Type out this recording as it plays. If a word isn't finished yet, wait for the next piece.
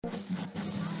Hi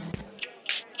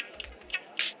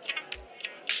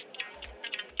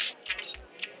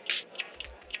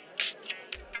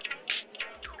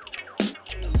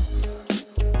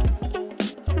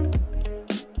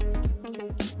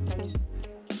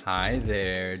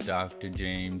there, Dr.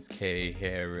 James K.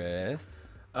 Harris.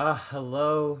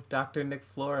 Hello, Dr. Nick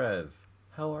Flores.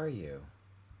 How are you?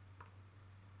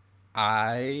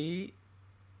 I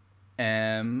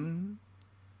am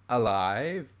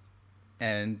alive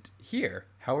and here.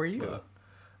 How are you?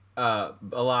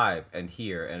 Alive and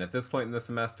here, and at this point in the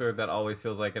semester, that always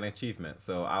feels like an achievement,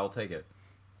 so I'll take it.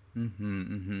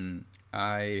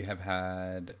 I have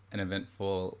had an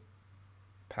eventful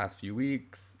past few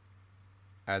weeks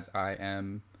as I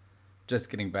am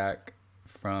just getting back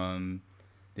from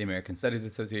the American Studies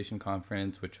Association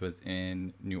conference, which was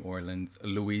in New Orleans,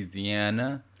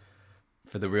 Louisiana.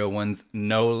 For the real ones,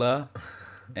 NOLA.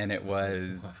 And it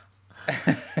was.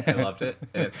 I loved it,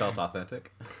 and it felt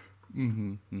authentic.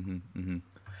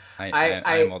 I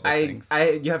am all those things.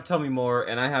 You have to tell me more,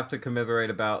 and I have to commiserate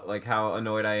about like how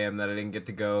annoyed I am that I didn't get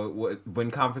to go when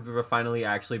conferences are finally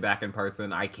actually back in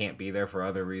person. I can't be there for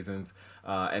other reasons,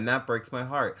 and that breaks my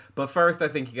heart. But first, I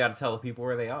think you got to tell the people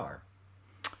where they are.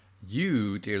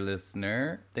 You, dear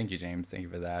listener, thank you, James, thank you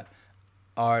for that,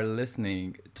 are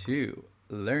listening to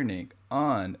Learning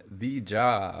on the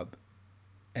Job.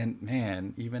 And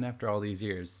man, even after all these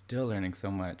years, still learning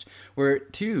so much. We're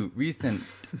two recent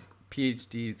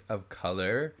PhDs of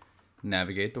color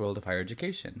navigate the world of higher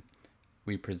education.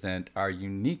 We present our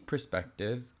unique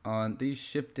perspectives on the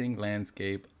shifting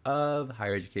landscape of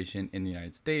higher education in the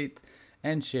United States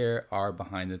and share our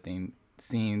behind the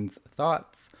scenes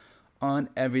thoughts on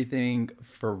everything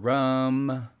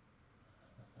from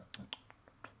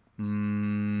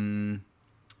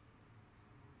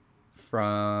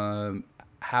from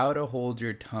how to hold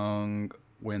your tongue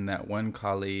when that one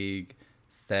colleague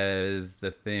says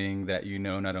the thing that you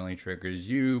know not only triggers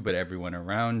you but everyone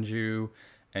around you,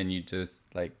 and you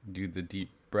just like do the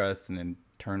deep breaths and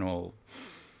internal,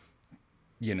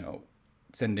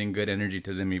 sending good energy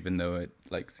to them even though it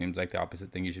like seems like the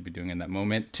opposite thing you should be doing in that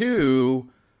moment, to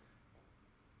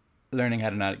learning how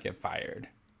to not get fired.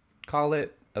 Call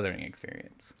it a learning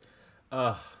experience.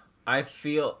 Uh, I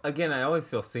feel again. I always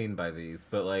feel seen by these,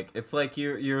 but like it's like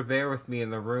you're there with me in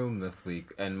the room this week,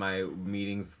 and my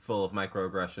meeting's full of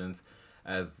microaggressions,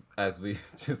 as we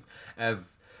just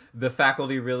as the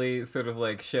faculty really sort of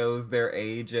like shows their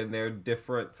age and their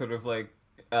different sort of like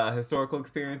historical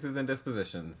experiences and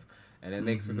dispositions. And it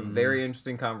makes for some very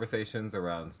interesting conversations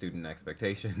around student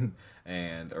expectation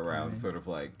and around Right. sort of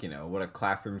like, what a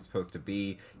classroom's supposed to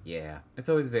be. Yeah, it's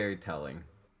always very telling.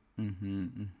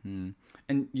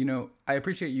 And I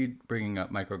appreciate you bringing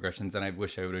up microaggressions, and I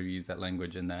wish I would have used that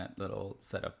language in that little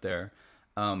setup there.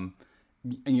 Um,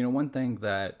 and one thing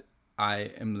that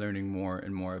I am learning more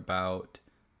and more about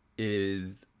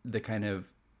is the kind of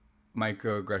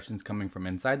microaggressions coming from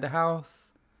inside the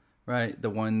house, right? The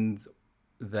ones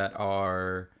that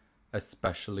are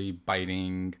especially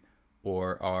biting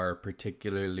or are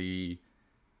particularly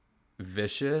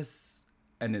vicious,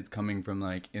 and it's coming from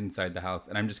like inside the house.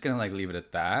 And I'm just gonna like leave it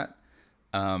at that,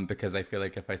 because I feel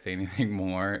like if I say anything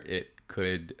more, it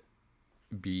could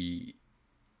be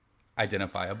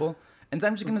identifiable. And so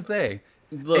I'm just gonna say,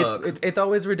 Look, it's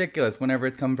always ridiculous whenever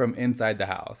it's come from inside the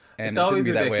house, it's and it shouldn't always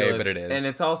be that way, ridiculous, but it and is.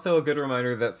 it's also a good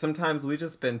reminder that sometimes we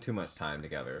just spend too much time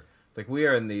together. It's like we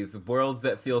are in these worlds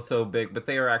that feel so big, but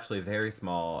they are actually very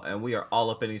small, and we are all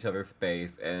up in each other's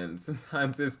space, and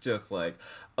sometimes it's just like,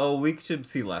 oh, we should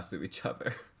see less of each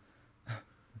other.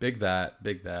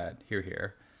 Big that. Here,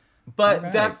 here. All But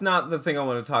right. that's not the thing I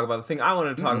want to talk about. The thing I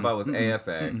wanted to talk Mm-mm, about was mm-mm,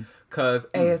 ASA. mm-mm, Because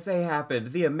ASA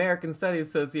happened, the American Studies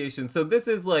Association. So this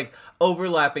is like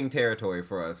overlapping territory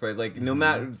for us, right? Like, no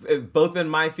matter, both in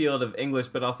my field of English,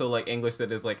 but also like English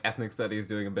that is like ethnic studies,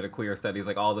 doing a bit of queer studies,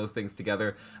 like all those things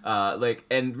together.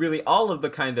 And really all of the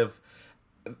kind of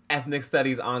ethnic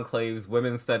studies enclaves,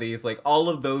 women's studies, like all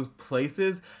of those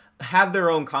places have their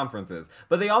own conferences,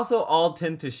 but they also all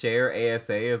tend to share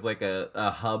ASA as like a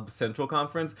hub central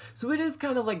conference. So it is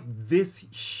kind of like this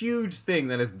huge thing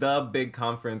that is the big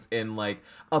conference in like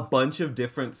a bunch of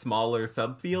different smaller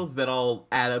subfields that all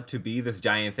add up to be this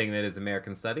giant thing that is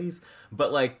American Studies.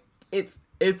 But like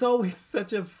it's always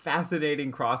such a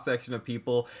fascinating cross section of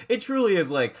people. It truly is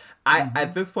like I mm-hmm.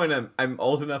 at this point I'm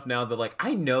old enough now that like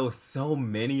I know so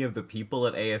many of the people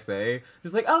at ASA.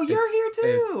 Just like, oh, you're It's here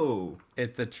it's too.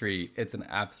 it's a treat. It's an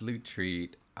absolute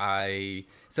treat.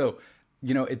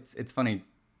 It's funny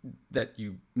that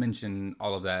you mention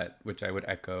all of that, which I would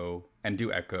echo and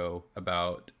do echo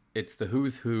about. It's the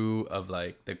who's who of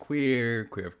like the queer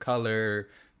of color,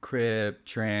 crip,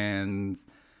 trans,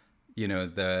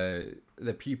 the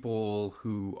people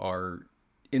who are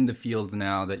in the fields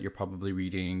now that you're probably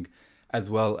reading, as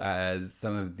well as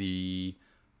some of the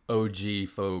OG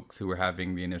folks who were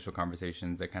having the initial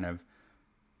conversations that kind of,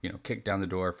 kicked down the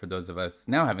door for those of us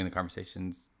now having the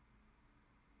conversations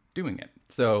doing it.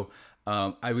 So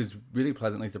I was really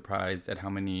pleasantly surprised at how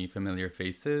many familiar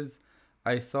faces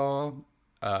I saw,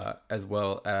 as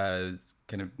well as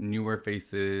kind of newer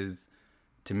faces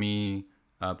to me,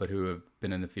 but who have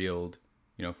been in the field,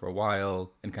 for a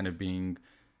while and kind of being,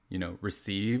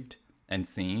 received and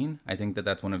seen. I think that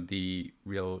that's one of the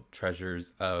real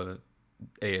treasures of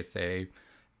ASA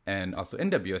and also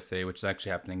NWSA, which is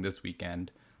actually happening this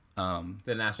weekend.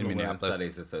 The National Women's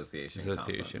Studies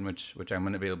Association which I'm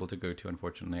unavailable to go to.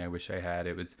 Unfortunately, I wish I had.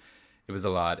 It was a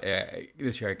lot.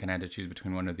 This year I kind of had to choose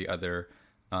between one or the other,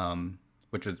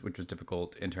 which was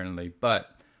difficult internally.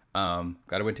 But glad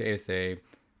I went to ASA.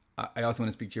 I also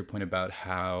want to speak to your point about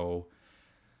how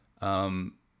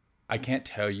I can't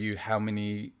tell you how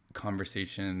many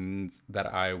conversations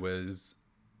that I was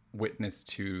witness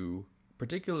to,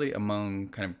 particularly among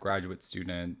kind of graduate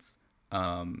students,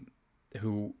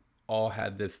 who all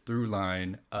had this through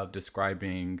line of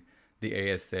describing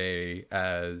the ASA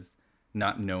as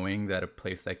not knowing that a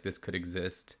place like this could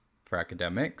exist for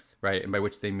academics, right? And by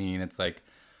which they mean it's like,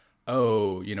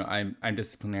 oh, I'm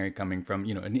disciplinary coming from,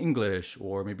 an English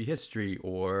or maybe history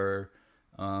or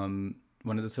one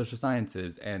of the social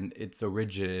sciences, and it's so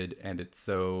rigid and it's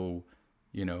so,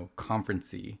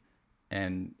 conference-y.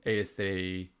 And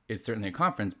ASA is certainly a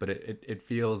conference, but it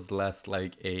feels less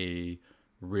like a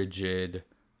rigid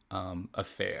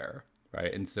affair,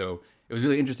 right? And so it was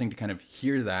really interesting to kind of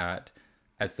hear that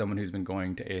as someone who's been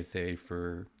going to ASA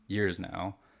for years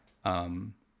now,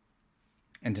 and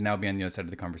to now be on the other side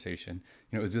of the conversation.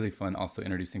 It was really fun also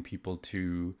introducing people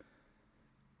to,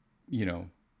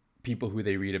 people who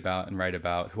they read about and write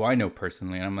about, who I know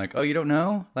personally. And I'm like, oh, you don't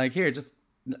know? Like, here, just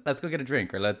let's go get a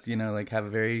drink, or let's, like have a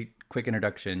very quick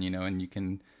introduction, and you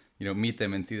can, meet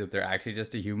them and see that they're actually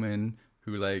just a human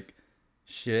who like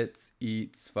shits,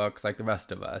 eats, fucks like the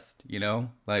rest of us,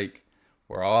 like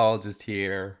we're all just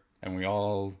here and we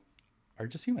all are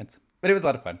just humans. But it was a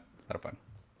lot of fun.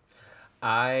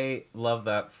 I love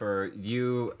that for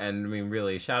you, and I mean,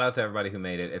 really, shout out to everybody who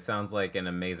made it. It sounds like an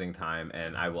amazing time,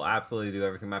 and I will absolutely do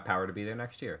everything in my power to be there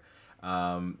next year.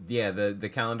 The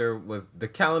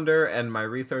calendar and my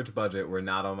research budget were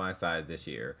not on my side this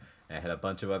year. I had a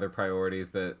bunch of other priorities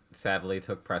that sadly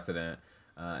took precedent,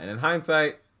 and in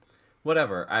hindsight,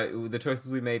 whatever. The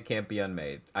choices we made can't be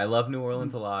unmade. I love New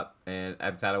Orleans a lot, and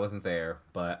I'm sad I wasn't there,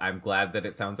 but I'm glad that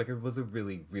it sounds like it was a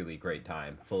really, really great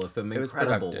time, full of some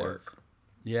incredible work.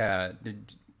 Yeah,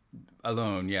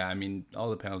 alone. Yeah, I mean, all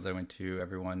the panels I went to,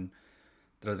 everyone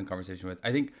that I was in conversation with.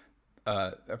 I think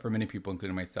for many people,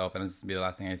 including myself, and this is gonna be the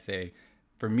last thing I say,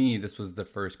 for me, this was the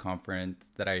first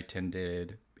conference that I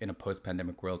attended in a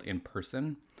post-pandemic world in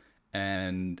person,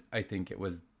 and I think it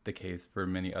was the case for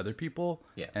many other people.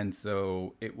 Yeah. And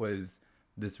so it was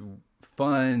this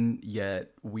fun yet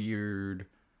weird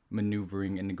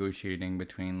maneuvering and negotiating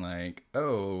between like,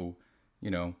 oh,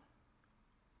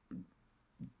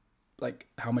 like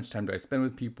how much time do I spend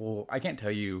with people? I can't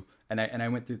tell you. And I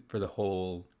went through for the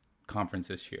whole conference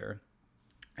this year,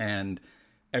 and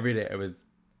every day I was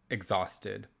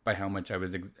exhausted by how much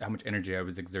energy I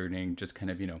was exerting, just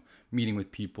kind of, meeting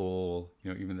with people,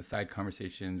 even the side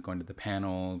conversations, going to the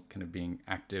panels, kind of being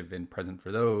active and present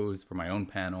for those, for my own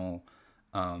panel.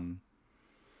 And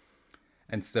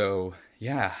so,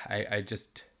 yeah, I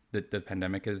just, the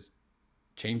pandemic has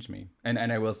changed me. And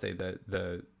I will say that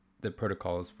the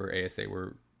protocols for ASA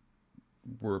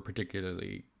were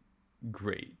particularly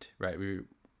great, right? We were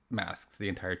masked the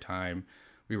entire time.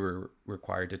 We were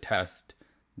required to test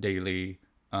daily.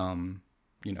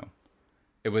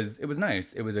 It was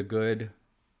nice. It was a good.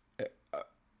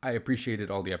 I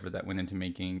appreciated all the effort that went into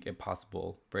making it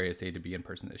possible for ASA to be in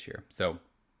person this year. So,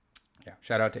 yeah,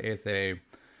 shout out to ASA.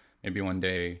 Maybe one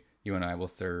day you and I will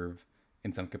serve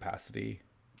in some capacity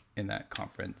in that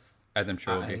conference, as I'm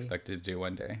sure we'll be expected to do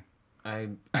one day. I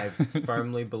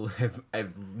firmly believe,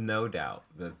 I've no doubt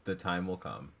that the time will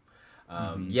come.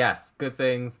 Yes, good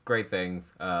things, great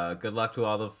things. Good luck to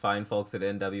all the fine folks at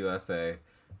NWSA.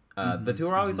 The two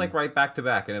are always like right back to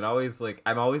back, and it always like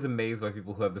I'm always amazed by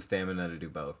people who have the stamina to do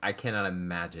both. I cannot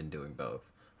imagine doing both.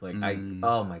 Like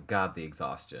oh my god, the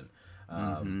exhaustion.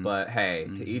 But hey,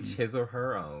 to each his or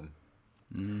her own.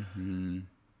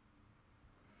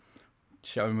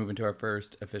 Shall we move into our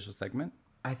first official segment?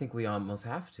 I think we almost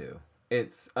have to.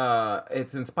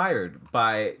 it's inspired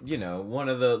by, you know, one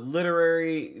of the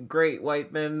literary great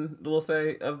white men, we'll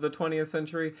say, of the 20th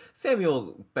century,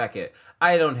 Samuel Beckett.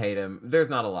 I don't hate him. There's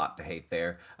not a lot to hate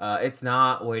there. It's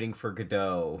not Waiting for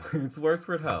Godot. It's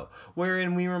Wordsworth Ho,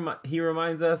 wherein he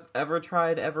reminds us, ever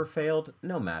tried, ever failed,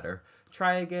 no matter.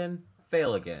 Try again,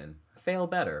 fail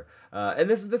better. And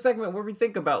this is the segment where we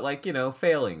think about, like, you know,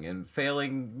 failing and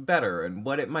failing better and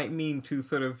what it might mean to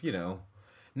sort of, you know,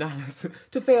 not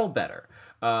to fail better.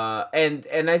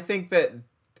 And I think that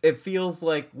it feels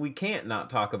like we can't not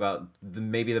talk about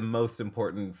maybe the most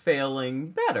important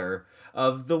failing better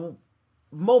of the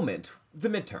moment, the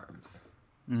midterms.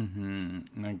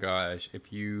 My gosh,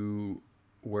 if you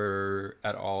were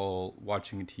at all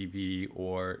watching TV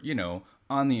or, you know,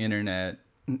 on the internet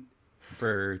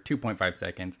for 2.5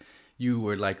 seconds, you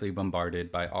were likely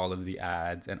bombarded by all of the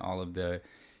ads and all of the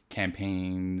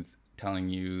campaigns telling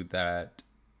you that,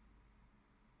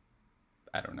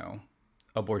 I don't know,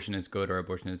 abortion is good or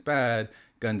abortion is bad,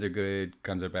 guns are good,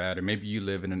 guns are bad, or maybe you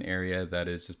live in an area that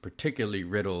is just particularly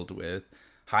riddled with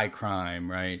high crime,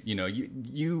 right? You know,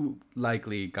 you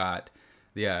likely got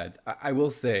the ads. I will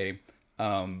say,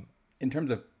 in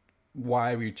terms of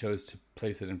why we chose to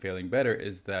place it in failing better,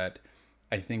 is that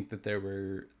I think that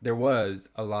there was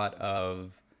a lot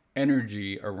of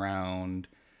energy around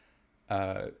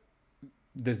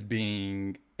this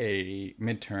being a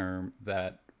midterm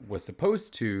that was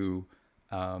supposed to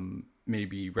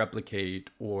maybe replicate,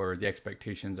 or the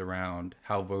expectations around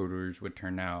how voters would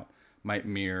turn out might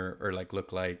mirror or like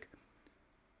look like,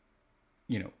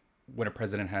 you know, when a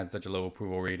president has such a low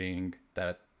approval rating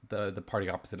that the party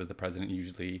opposite of the president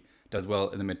usually does well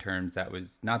in the midterms. That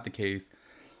was not the case.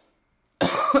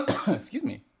 Excuse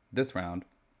me, this round.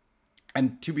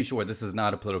 And to be sure, this is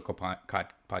not a political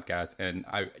podcast, and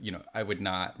I would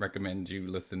not recommend you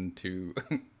listen to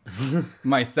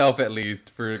myself, at least,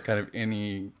 for kind of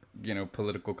any, you know,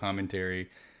 political commentary,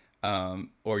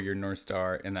 or your North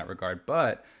Star in that regard.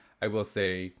 But I will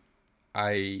say,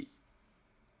 I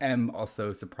am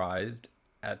also surprised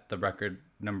at the record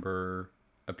number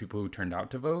of people who turned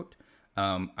out to vote.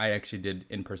 I actually did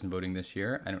in-person voting this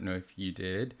year. I don't know if you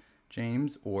did,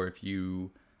 James, or if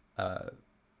you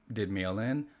did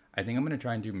mail-in. I think I'm going to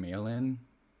try and do mail-in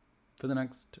for the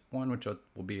next one, which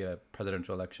will be a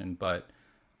presidential election. But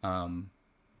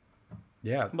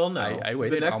yeah, well, no, I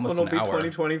waited almost an hour. The next one will be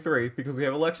 2023 because we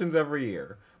have elections every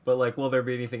year. But, like, will there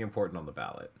be anything important on the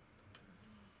ballot?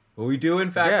 Well, we do,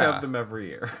 in fact, have them every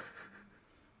year.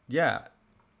 Yeah.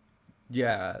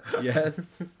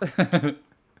 Yes.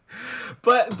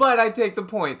 But I take the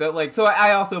point that, like, so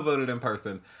I also voted in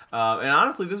person. And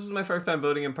honestly, this was my first time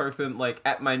voting in person, like,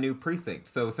 at my new precinct.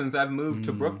 So since I've moved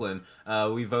to Brooklyn,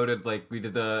 we voted, like, we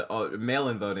did the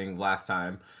mail-in voting last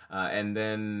time. And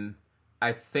then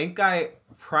I think I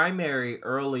primary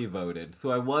early voted.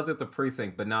 So I was at the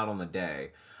precinct, but not on the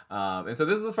day. And so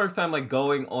this is the first time, like,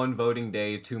 going on voting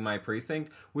day to my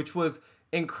precinct, which was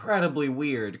incredibly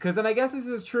weird. Because, and I guess this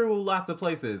is true lots of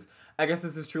places.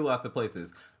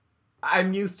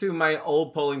 I'm used to my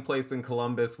old polling place in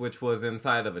Columbus, which was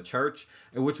inside of a church,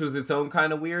 which was its own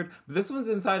kind of weird. But this one's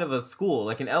inside of a school,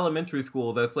 like an elementary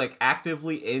school that's, like,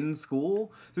 actively in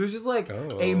school. So it was just, like,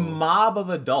 a mob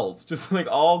of adults just, like,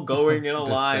 all going in a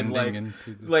line,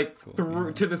 like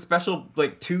through to the special,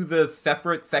 like, to the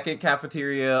separate second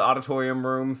cafeteria auditorium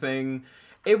room thing.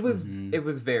 It was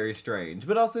very strange,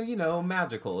 but also, you know,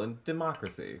 magical and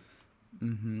democracy.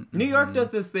 New York does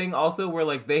this thing also where,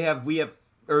 like,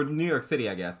 or New York City,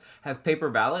 I guess, has paper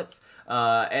ballots.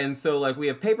 And so, like, we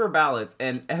have paper ballots,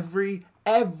 and every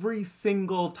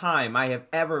single time I have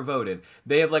ever voted,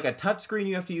 they have, like, a touch screen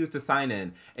you have to use to sign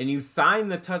in. And you sign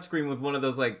the touch screen with one of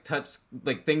those, like,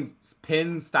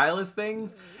 pin stylus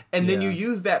things. And then you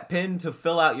use that pin to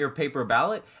fill out your paper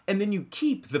ballot, and then you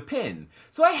keep the pin.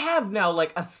 So I have now,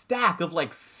 like, a stack of,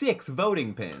 like, 6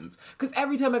 voting pins. Because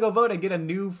every time I go vote, I get a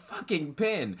new fucking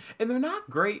pin. And they're not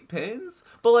great pins,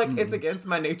 but, like, it's against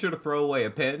my nature to throw away a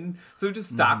pin. So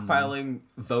just stockpiling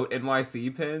Vote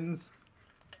NYC pins,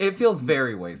 it feels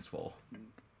very wasteful.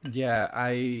 Yeah,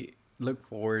 I look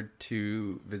forward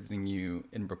to visiting you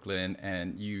in Brooklyn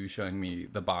and you showing me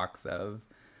the box of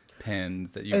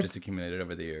pins that you've just accumulated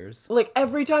over the years. Like,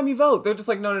 every time you vote, they're just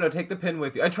like, no, take the pin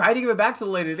with you. I tried to give it back to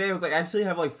the lady today. I was like, I actually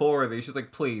have, like, 4 of these. She's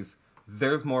like, please,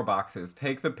 there's more boxes.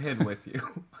 Take the pin with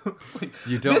you. It's like,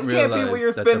 you don't this can't be what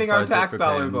you're spending our tax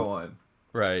dollars on.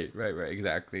 Right,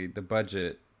 exactly. The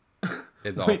budget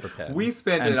is all for pins. We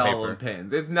spend it all on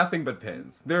pins. It's nothing but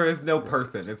pins. There is no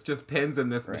person. It's just pins in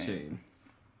this machine.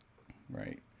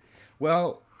 Right.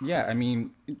 Well, yeah, I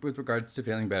mean, with regards to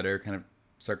feeling better, kind of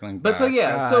circling back. But so,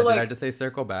 yeah, so, like, did I just say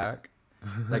circle back?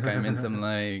 like I'm in some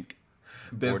like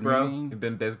Biz board bro? meeting. You've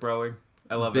been biz broing?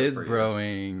 I love it Biz for you.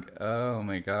 broing. Oh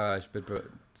my gosh.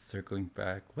 Circling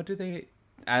back. What do they?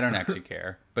 I don't actually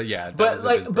care. But yeah, that was But a biz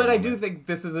like, bro but I do moment. think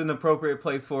this is an appropriate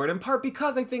place for it, in part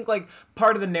because I think like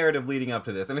part of the narrative leading up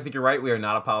to this, and I think you're right, we are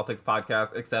not a politics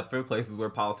podcast, except for places where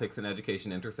politics and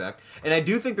education intersect. And I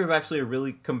do think there's actually a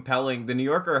really compelling. The New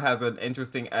Yorker has an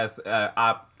interesting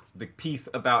the piece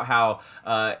about how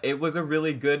it was a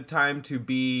really good time to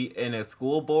be in a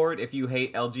school board if you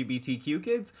hate LGBTQ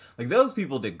kids. Like those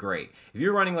people did great. If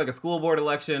you're running like a school board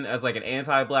election as like an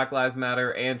anti-Black Lives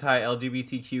Matter,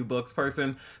 anti-LGBTQ books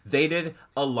person, they did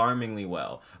alarmingly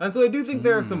well. And so I do think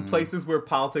there are some places where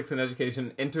politics and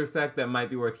education intersect that might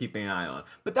be worth keeping an eye on.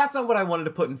 But that's not what I wanted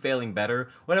to put in Failing Better.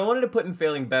 What I wanted to put in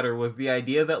Failing Better was the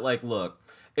idea that like, look,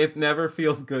 it never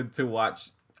feels good to watch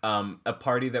a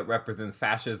party that represents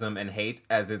fascism and hate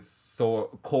as its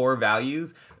core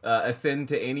values ascend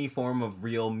to any form of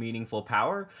real meaningful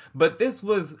power. But this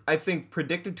was, I think,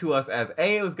 predicted to us as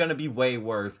A, it was going to be way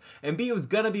worse, and B, it was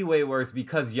going to be way worse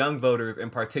because young voters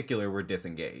in particular were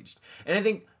disengaged. And I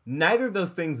think neither of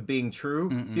those things being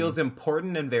true feels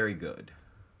important and very good.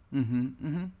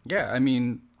 Yeah, I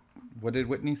mean, what did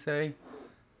Whitney say?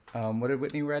 What did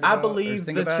Whitney write I about or believe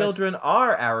sing the about? children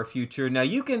are our future. Now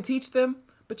you can teach them,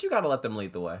 but you got to let them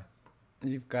lead the way.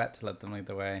 You've got to let them lead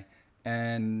the way.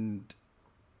 And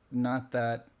not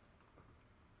that,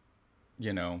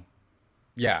 yeah.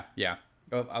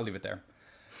 Oh, I'll leave it there.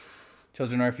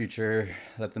 Children are our future.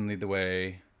 Let them lead the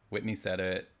way. Whitney said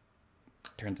it.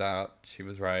 Turns out she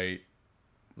was right.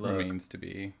 Look. Remains to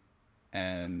be.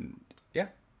 And yeah.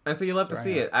 And so you love to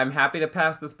see it. I'm happy to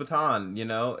pass this baton,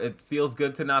 It feels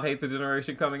good to not hate the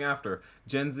generation coming after.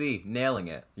 Gen Z, nailing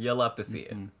it. You love to see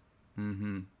it.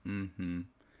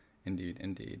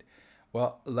 Indeed.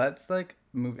 Well, let's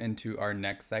move into our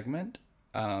next segment,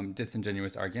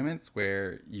 disingenuous arguments,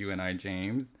 where you and I,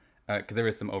 James, because there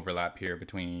is some overlap here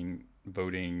between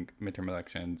voting, midterm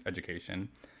elections, education,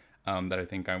 that I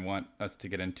think I want us to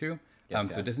get into.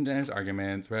 Yes. So disingenuous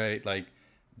arguments, right? Like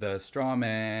the straw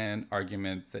man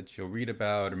arguments that you'll read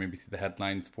about or maybe see the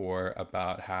headlines for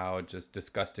about how just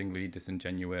disgustingly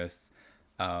disingenuous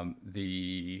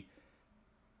the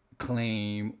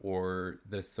claim or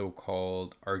the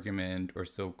so-called argument or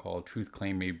so-called truth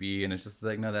claim may be. And it's just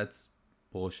like, no, that's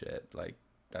bullshit. Like,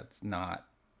 that's not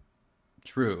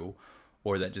true,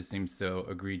 or that just seems so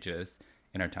egregious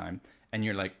in our time. And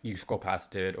you're like, you scroll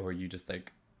past it, or you just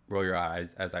roll your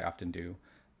eyes, as I often do,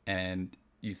 and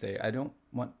you say, I don't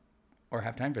want or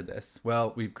have time for this.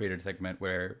 Well, we've created a segment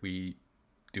where we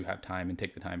do have time and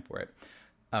take the time for it.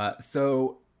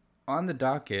 So on the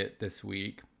docket this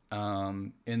week,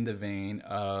 in the vein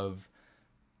of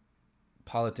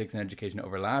politics and education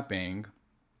overlapping,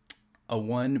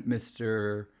 one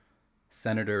Mr.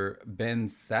 Senator Ben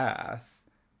Sasse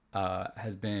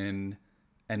has been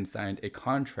and signed a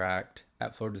contract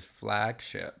at Florida's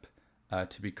flagship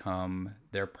to become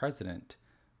their president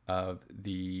of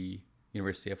the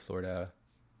University of Florida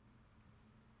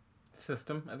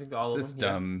system. I think all system. of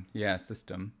them. Yeah,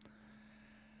 system.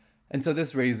 And so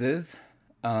this raises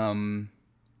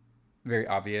very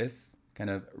obvious kind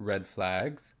of red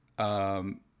flags.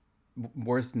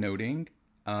 Worth noting,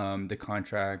 the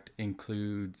contract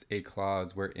includes a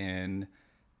clause wherein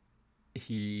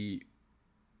he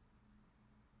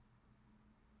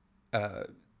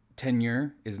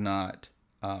tenure is not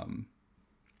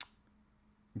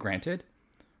granted,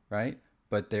 right?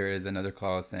 But there is another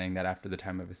clause saying that after the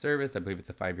time of his service, I believe it's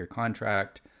a 5-year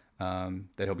contract, that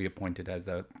he'll be appointed as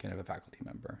a kind of a faculty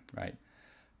member, right?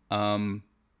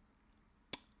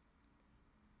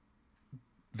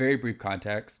 Very brief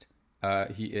context.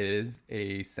 He is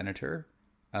a senator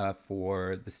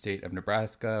for the state of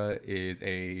Nebraska, is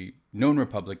a known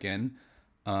Republican,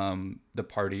 the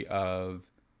party of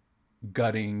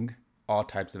gutting all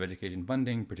types of education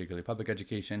funding, particularly public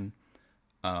education.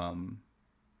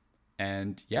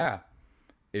 And yeah,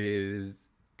 it is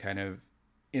kind of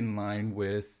in line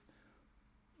with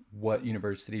what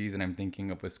universities, and I'm thinking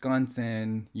of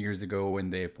Wisconsin years ago when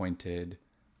they appointed,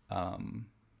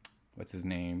 what's his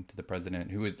name, to the president,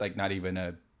 who was not even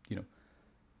a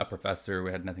professor, who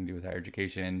had nothing to do with higher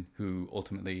education, who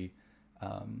ultimately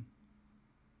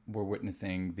were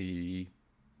witnessing the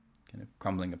kind of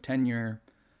crumbling of tenure.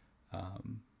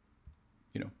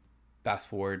 Fast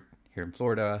forward here in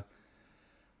Florida,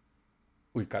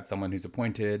 we've got someone who's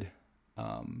appointed,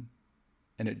 and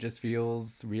it just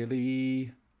feels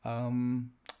really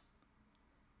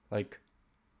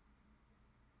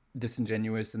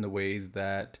disingenuous in the ways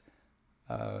that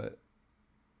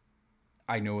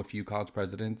I know a few college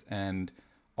presidents, and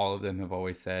all of them have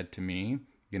always said to me,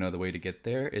 the way to get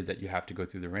there is that you have to go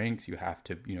through the ranks. You have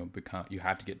to, you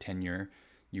have to get tenure.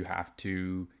 You have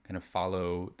to kind of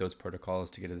follow those protocols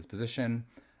to get to this position.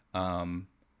 And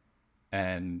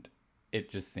it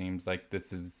just seems like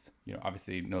this is,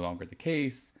 obviously no longer the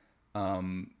case.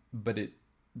 But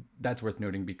that's worth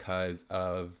noting because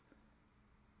of,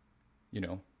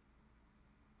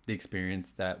 the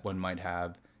experience that one might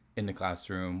have in the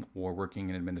classroom or working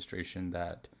in administration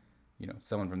that,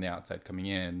 someone from the outside coming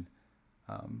in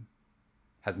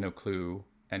has no clue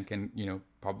and can,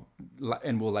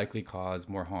 and will likely cause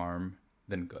more harm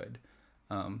than good.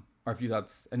 Are a few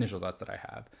initial thoughts that I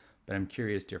have. But I'm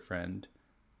curious, dear friend,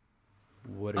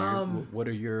 what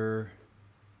are your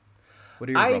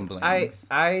rumblings?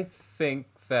 I think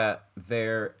that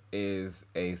there is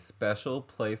a special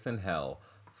place in hell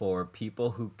for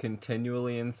people who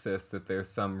continually insist that there's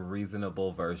some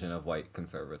reasonable version of white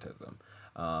conservatism.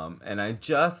 And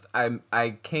I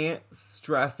can't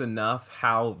stress enough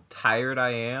how tired I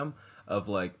am of,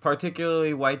 like,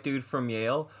 particularly white dude from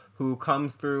Yale who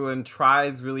comes through and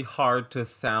tries really hard to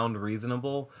sound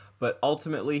reasonable, but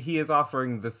ultimately he is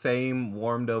offering the same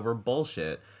warmed over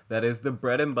bullshit that is the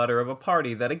bread and butter of a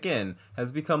party that, again,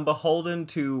 has become beholden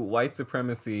to white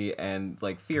supremacy and,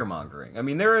 like, fear-mongering. I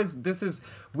mean,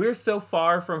 we're so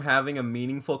far from having a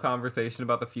meaningful conversation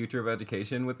about the future of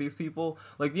education with these people.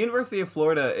 Like, the University of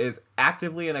Florida is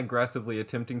actively and aggressively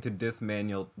attempting to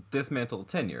dismantle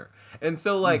tenure. And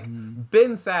so, like,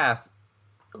 Ben Sasse,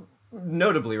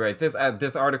 notably, right,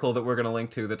 this article that we're going to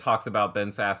link to that talks about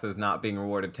Ben Sasse's not being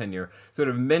rewarded tenure sort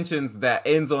of mentions that,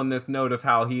 ends on this note of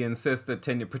how he insists that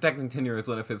protecting tenure is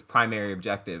one of his primary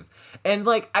objectives. And,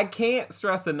 like, I can't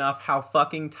stress enough how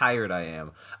fucking tired I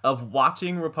am of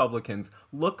watching Republicans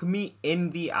look me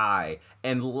in the eye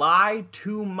and lie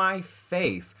to my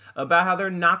face about how they're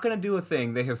not going to do a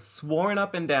thing they have sworn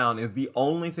up and down is the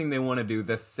only thing they want to do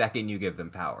the second you give them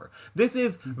power. This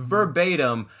is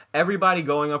verbatim everybody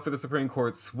going up for the Supreme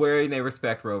Court swearing they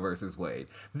respect Roe versus Wade.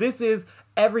 This is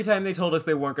every time they told us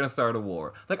they weren't going to start a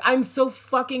war. Like, I'm so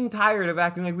fucking tired of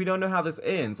acting like we don't know how this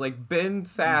ends. Like, Ben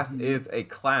Sasse is a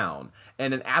clown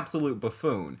and an absolute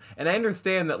buffoon. And I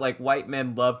understand that, like, white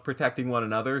men love protecting one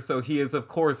another, so he is, of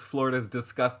course, Florida's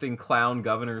disgusting clown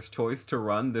governor's choice to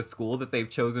run this school that they've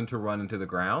chosen to run into the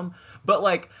ground. But,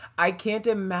 like, I can't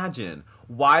imagine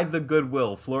why the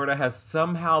goodwill Florida has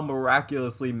somehow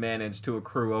miraculously managed to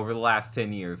accrue over the last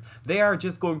 10 years. They are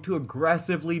just going to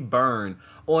aggressively burn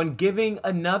on giving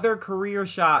another career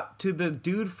shot to the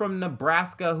dude from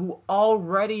Nebraska who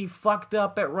already fucked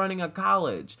up at running a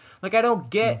college. Like, I don't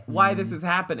get why this is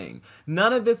happening.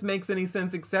 None of this makes any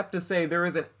sense except to say there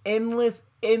is an endless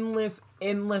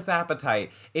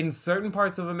appetite in certain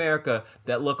parts of America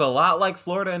that look a lot like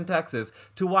Florida and Texas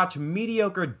to watch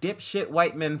mediocre dipshit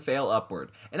white men fail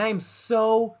upward. And I am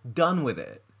so done with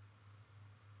it.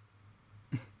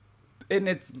 And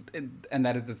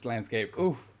that is this landscape.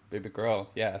 Ooh, baby girl,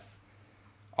 yes.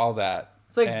 All that.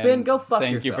 It's like, and Ben, go fuck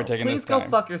yourself. Thank you for taking Please this time. go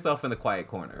fuck yourself in the quiet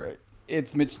corner. Right.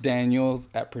 It's Mitch Daniels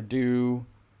at Purdue.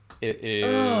 It is.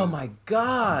 Oh my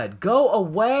God! Go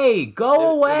away!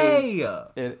 Go away!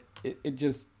 It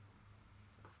just.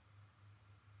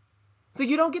 So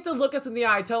you don't get to look us in the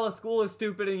eye, tell us school is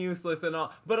stupid and useless and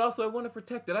all, but also I want to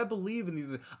protect it. I believe in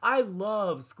these. I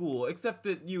love school, except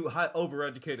that you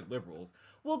overeducated liberals.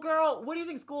 Well, girl, what do you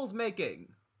think school's making?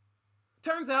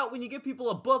 Turns out when you give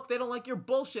people a book, they don't like your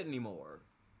bullshit anymore.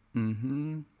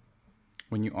 Mm-hmm.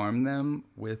 When you arm them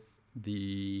with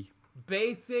the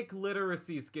basic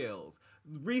literacy skills.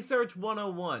 Research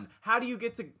 101. How do you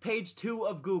get to page 2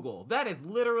 of Google? That is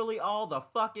literally all the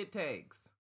fuck it takes.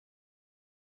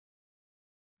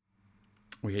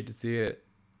 We hate to see it.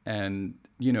 And,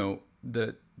 an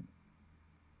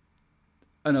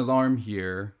alarm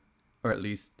here, or at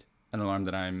least an alarm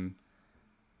that I'm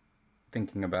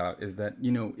thinking about, is that,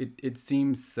 it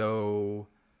seems so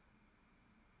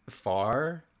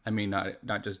far. I mean,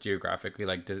 not just geographically,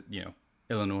 like,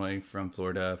 Illinois from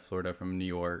Florida, Florida from New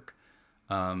York.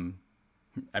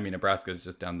 Nebraska is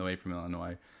just down the way from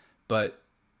Illinois. But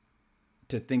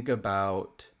to think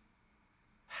about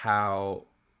how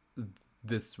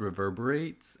this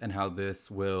reverberates and how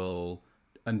this will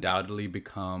undoubtedly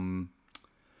become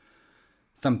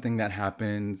something that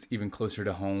happens even closer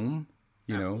to home,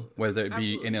 whether it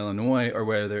be in Illinois or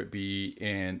whether it be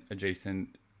in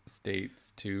adjacent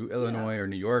states to Illinois or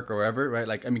New York or wherever, right?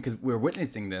 Like, because we're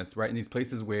witnessing this, right? In these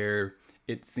places where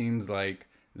it seems like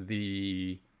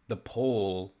the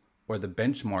pole or the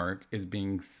benchmark is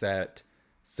being set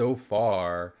so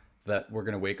far that we're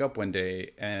going to wake up one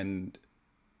day and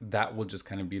that will just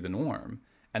kind of be the norm.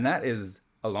 And that is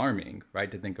alarming, right?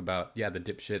 To think about, yeah, the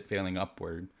dipshit failing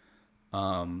upward.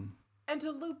 And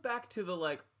to loop back to the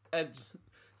like,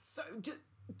 so,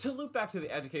 to loop back to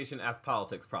the education as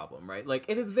politics problem, right? Like,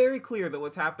 it is very clear that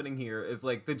what's happening here is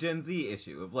like the Gen Z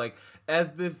issue of like,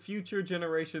 as the future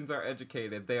generations are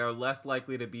educated, they are less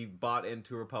likely to be bought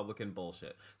into Republican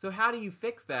bullshit. So how do you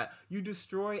fix that? You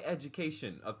destroy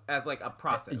education as like a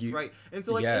process, right? And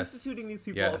so like Yes. instituting these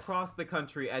people Yes. across the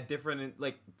country at different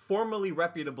like formally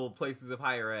reputable places of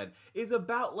higher ed is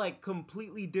about like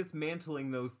completely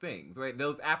dismantling those things, right?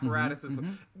 Those apparatuses.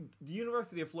 The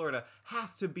University of Florida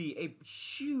has to be a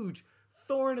huge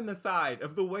thorn in the side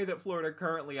of the way that Florida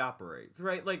currently operates,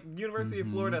 right? Like, University of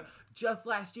Florida just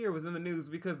last year was in the news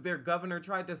because their governor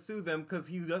tried to sue them because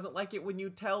he doesn't like it when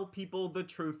you tell people the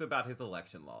truth about his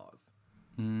election laws.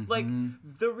 Like,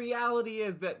 the reality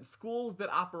is that schools that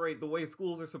operate the way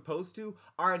schools are supposed to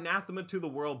are anathema to the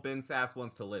world Ben Sass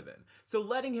wants to live in. So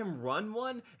letting him run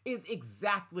one is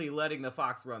exactly letting the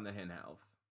fox run the hen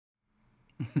house.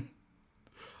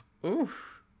 Oof.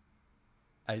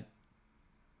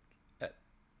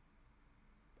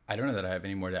 I don't know that I have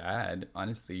any more to add.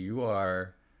 Honestly, you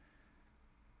are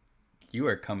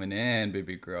coming in,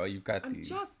 baby girl. You've got I'm these.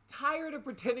 just tired of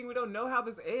pretending we don't know how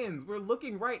this ends. We're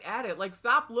looking right at it. Like,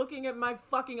 stop looking at my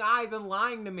fucking eyes and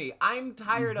lying to me. I'm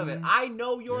tired of it. I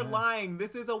know you're lying.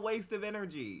 This is a waste of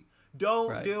energy.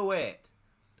 Don't do it.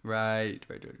 Right.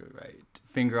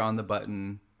 Finger on the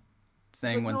button.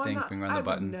 Saying Like, one thing, finger on the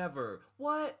button. I would never.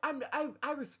 What?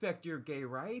 I respect your gay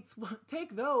rights.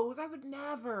 Take those. I would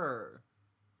never.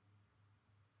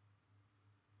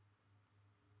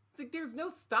 It's like there's no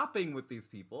stopping with these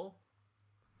people.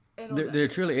 There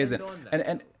truly isn't.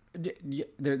 And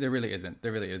there really isn't.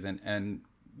 There really isn't. And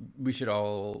we should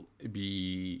all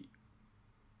be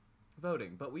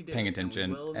voting, but we did paying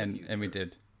attention, and we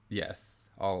did. Yes,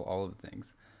 all of the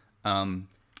things.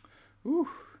 Whew.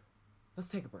 Let's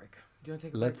take a break. Do you want to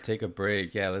take a break? Let's take a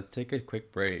break. Yeah, let's take a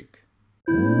quick break.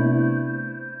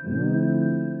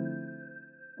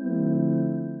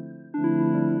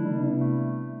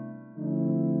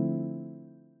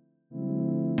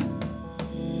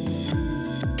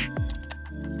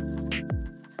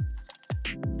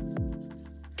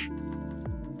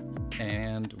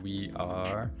 And we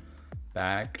are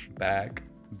back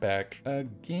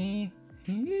again.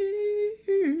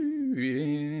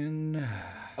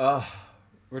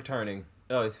 Returning.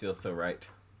 It always feels so right.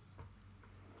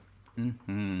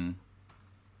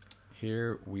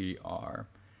 Here we are.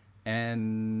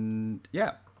 And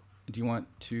yeah, do you want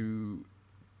to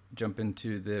jump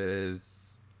into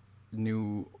this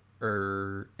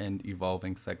newer and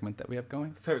evolving segment that we have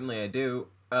going? Certainly I do.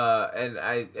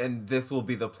 And this will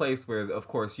be the place where, of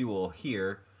course, you will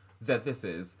hear that this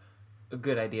is a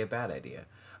good idea, bad idea.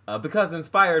 Because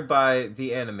inspired by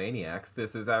the Animaniacs,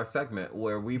 this is our segment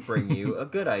where we bring you a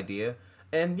good idea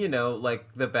and, like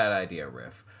the bad idea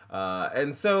riff.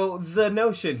 And so the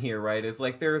notion here, right, is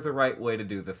like there is a right way to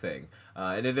do the thing.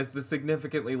 And it is the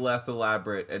significantly less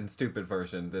elaborate and stupid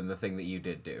version than the thing that you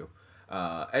did do.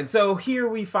 And so here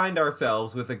we find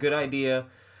ourselves with a good idea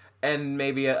and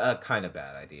maybe a kind of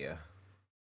bad idea.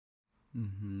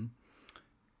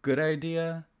 Good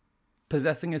idea,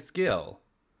 possessing a skill.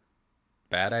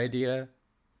 Bad idea,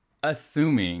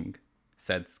 assuming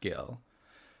said skill.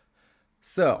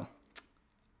 So,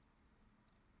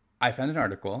 I found an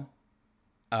article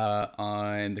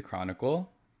on the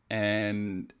Chronicle,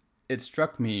 and it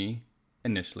struck me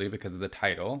initially because of the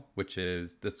title, which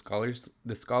is the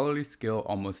scholarly skill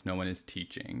almost no one is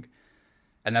teaching.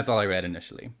 And that's all I read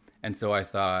initially. And so I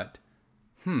thought,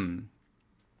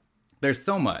 there's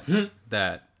so much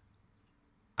that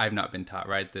I've not been taught,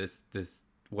 right? This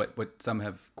what some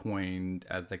have coined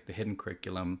as like the hidden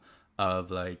curriculum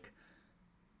of like,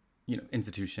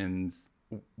 institutions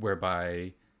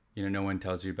whereby, no one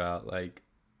tells you about like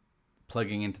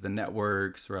plugging into the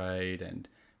networks, right? And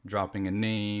dropping a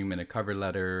name in a cover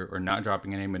letter or not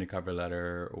dropping a name in a cover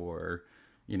letter or,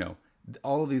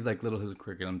 all of these like little hidden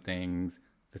curriculum things.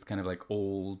 This kind of like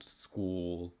old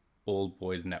school, old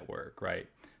boys network, right?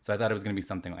 So I thought it was going to be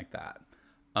something like that.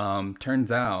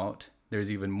 Turns out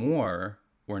there's even more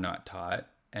we're not taught,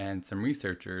 and some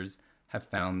researchers have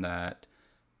found that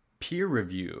peer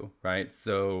review, right?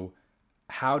 So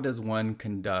how does one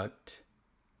conduct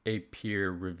a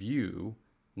peer review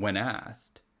when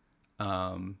asked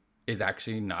is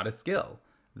actually not a skill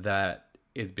that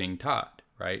is being taught,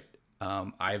 right?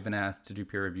 I've been asked to do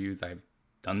peer reviews. I've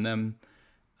done them.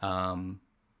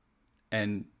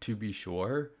 And to be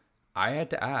sure, I had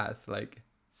to ask like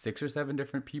 6 or 7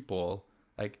 different people,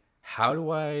 like, how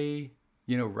do I,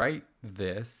 write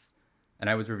this? And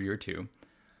I was a reviewer too.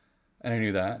 And I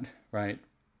knew that, right?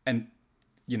 And,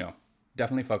 you know,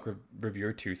 definitely fuck with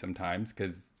reviewer too sometimes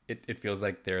because it feels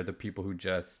like they're the people who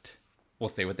just will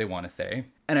say what they want to say.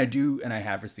 And I do, and I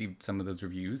have received some of those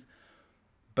reviews,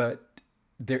 but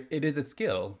it is a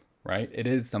skill, right? It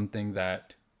is something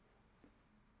that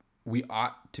we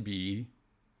ought to be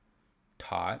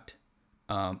taught,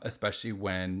 especially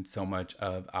when so much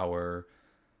of our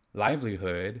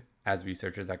livelihood as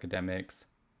researchers, academics,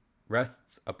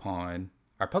 rests upon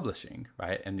our publishing,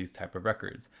 right? And these type of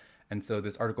records. And so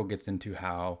this article gets into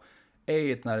how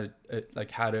it's not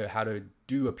like how to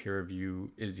do a peer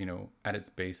review is, you know, at its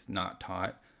base not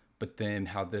taught, but then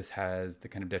how this has the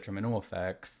kind of detrimental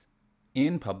effects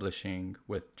in publishing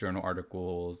with journal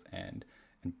articles and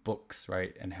books,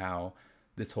 right? And how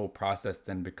this whole process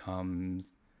then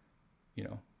becomes, you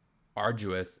know,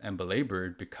 arduous and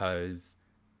belabored because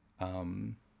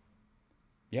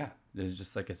yeah, there's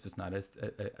just like it's just not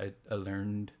a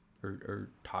learned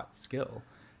or taught skill.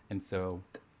 And so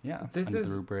yeah, This under is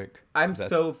the rubric, I'm that's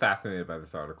so fascinated by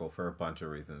this article for a bunch of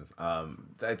reasons.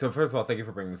 So first of all, thank you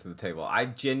for bringing this to the table. I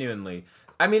genuinely,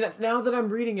 I mean, now that I'm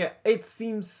reading it, it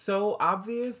seems so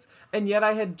obvious, and yet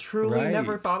I had truly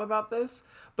never right thought about this.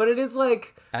 But it is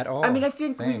like, at I mean, all. I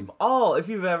think we've Same. all, if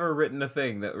you've ever written a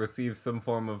thing that receives some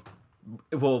form of,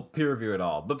 well, peer review at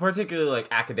all, but particularly like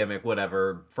academic,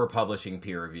 whatever, for publishing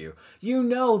peer review, you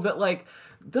know that like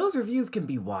those reviews can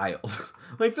be wild.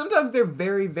 Like sometimes they're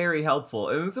very, very helpful,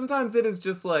 and sometimes it is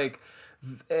just like,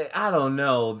 I don't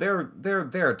know. There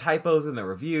are typos in the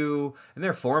review, and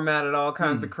they're formatted all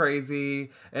kinds of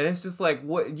crazy, and it's just like,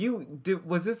 what you do?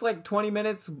 Was this like 20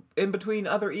 minutes in between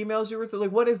other emails you were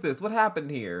like? What is this? What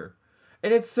happened here?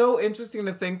 And it's so interesting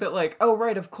to think that like, oh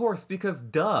right, of course, because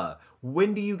duh.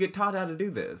 When do you get taught how to do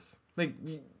this? Like,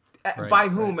 Right, by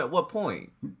whom? right, At what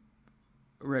point?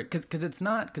 right. Because it's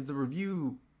not because the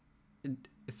review it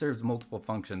serves multiple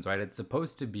functions, right? It's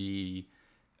supposed to be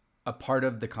a part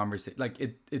of the conversation. Like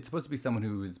it's supposed to be someone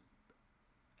who's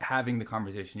having the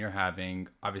conversation you're having,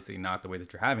 obviously not the way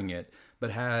that you're having it, but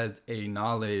has a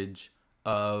knowledge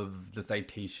of the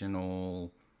citational,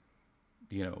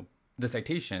 you know, the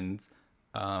citations,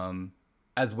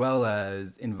 as well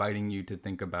as inviting you to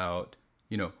think about,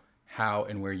 you know, how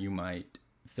and where you might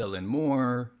fill in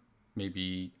more,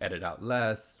 maybe edit out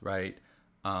less, right?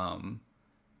 Um,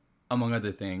 Among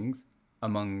other things,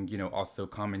 among, you know, also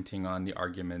commenting on the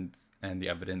arguments and the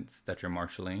evidence that you're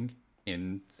marshaling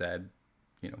in said,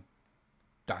 you know,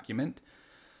 document.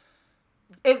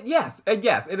 Yes, it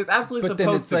is absolutely But then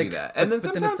supposed it's to be like, that. And then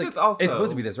but then it's sometimes like, it's it's supposed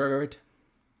to be also this, right, right, right?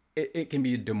 It can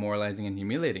be a demoralizing and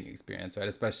humiliating experience, right?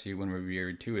 Especially when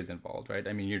reviewer two is involved, right?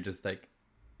 I mean, you're just like,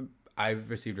 I've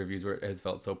received reviews where it has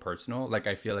felt so personal. Like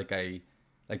I feel like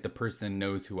the person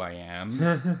knows who I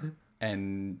am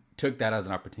and took that as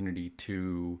an opportunity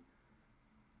to,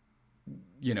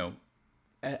 you know,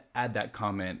 add that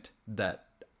comment that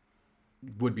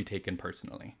would be taken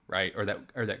personally, right? Or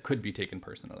that could be taken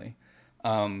personally.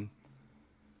 Um,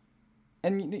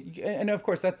 and of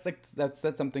course that's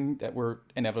something that we're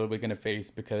inevitably going to face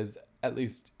because at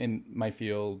least in my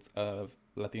fields of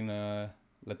Latino,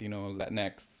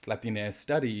 Latinx, Latina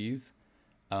studies,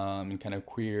 and kind of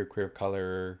queer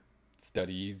color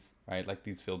studies, right? Like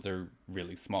these fields are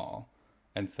really small,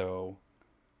 and so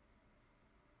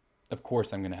of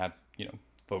course I'm going to have, you know,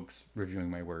 folks reviewing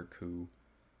my work who,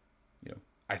 you know,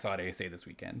 I saw at ASA this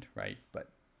weekend, right? But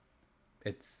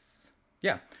it's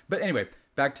yeah. But anyway,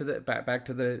 back to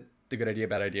the good idea,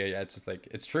 bad idea. Yeah, it's just like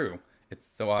it's true. It's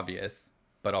so obvious,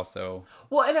 but also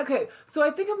well, and okay. So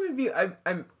I think I'm gonna be.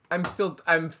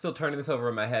 I'm still turning this over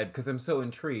in my head because I'm so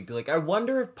intrigued. Like, I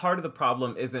wonder if part of the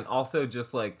problem isn't also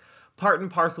just like part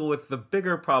and parcel with the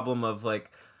bigger problem of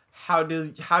like how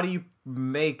do you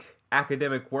make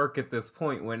academic work at this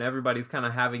point when everybody's kind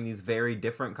of having these very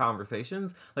different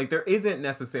conversations. Like there isn't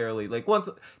necessarily like once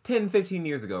 10, 15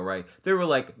 years ago, right? There were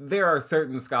like there are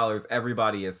certain scholars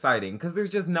everybody is citing because there's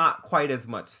just not quite as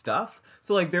much stuff.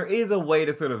 So like there is a way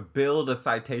to sort of build a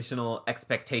citational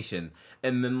expectation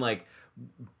and then like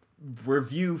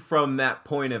review from that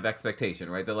point of expectation,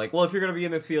 right? They're like, well, if you're going to be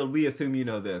in this field, we assume you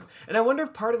know this. And I wonder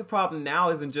if part of the problem now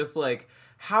isn't just like,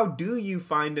 how do you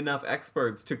find enough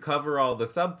experts to cover all the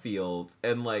subfields?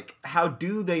 And like, how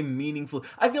do they meaningfully...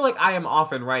 I feel like I am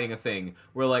often writing a thing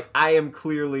where like, I am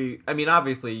clearly... I mean,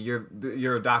 obviously, you're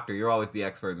a doctor. You're always the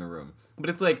expert in the room. But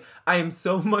it's like, I am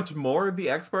so much more the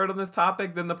expert on this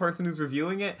topic than the person who's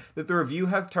reviewing it that the review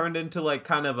has turned into like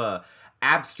kind of a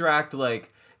abstract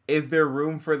like... Is there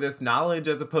room for this knowledge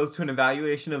as opposed to an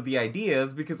evaluation of the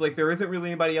ideas? Because like there isn't really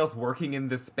anybody else working in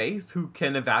this space who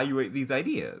can evaluate these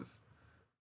ideas.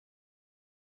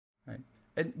 right.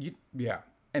 And you, yeah.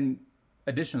 And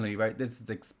additionally, right, this is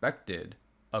expected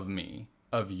of me,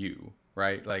 of you,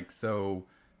 right? Like, so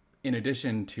in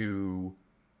addition to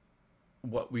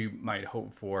what we might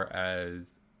hope for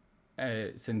as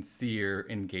a sincere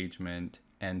engagement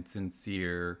and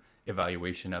sincere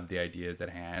evaluation of the ideas at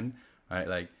hand, right?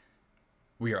 Like,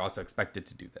 we are also expected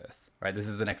to do this, right? This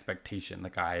is an expectation.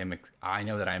 Like, I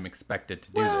know that I am expected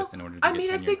to do this in order to I get mean,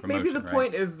 I tenure and think promotion, maybe the right?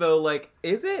 point is though, like,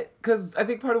 is it? Because I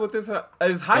think part of what this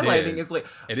is highlighting is like,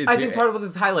 It is. I think part of what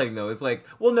this is highlighting though is like,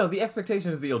 well, no, the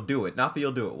expectation is that you'll do it, not that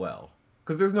you'll do it well,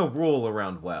 because there's no rule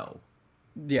around well.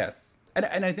 Yes.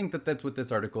 And I think that that's what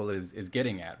this article is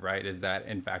getting at, right? Is that,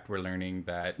 in fact, we're learning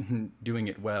that doing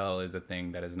it well is a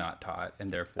thing that is not taught,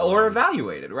 and therefore... Or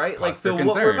evaluated, right? Like, so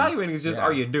what we're evaluating is just,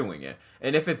 are you doing it?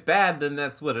 And if it's bad, then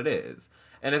that's what it is.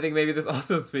 And I think maybe this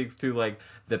also speaks to, like,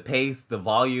 the pace, the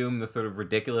volume, the sort of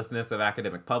ridiculousness of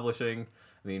academic publishing.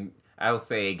 I mean, I'll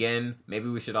say again, maybe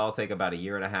we should all take about 1.5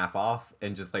 years off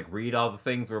and just, like, read all the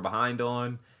things we're behind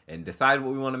on and decide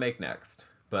what we want to make next.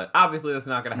 But obviously that's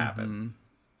not going to happen. Mm-hmm.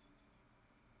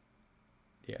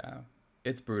 Yeah,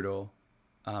 it's brutal.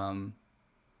 And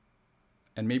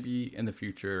maybe in the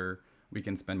future we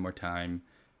can spend more time,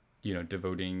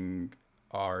 devoting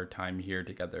our time here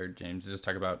together, James, to just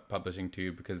talk about publishing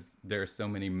too, because there are so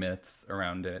many myths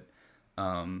around it,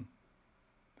 and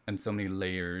so many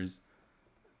layers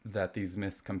that these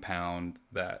myths compound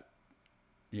that,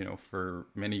 for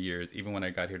many years, even when I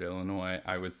got here to Illinois,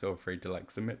 I was so afraid to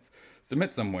like submit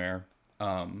somewhere,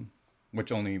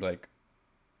 which only like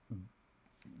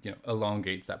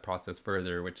elongates that process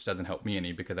further, which doesn't help me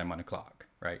any because I'm on a clock,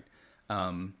 right?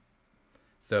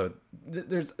 So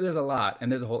there's a lot,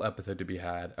 and there's a whole episode to be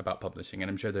had about publishing, and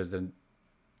I'm sure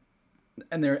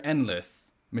and there are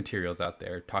endless materials out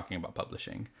there talking about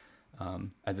publishing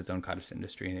as its own cottage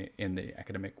industry in the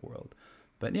academic world.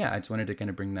 But yeah, I just wanted to kind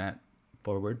of bring that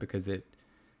forward because it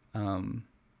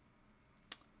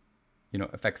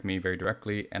affects me very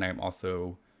directly, and I'm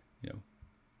also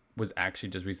was actually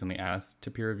just recently asked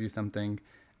to peer review something,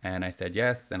 and I said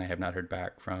yes, and I have not heard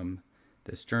back from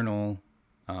this journal,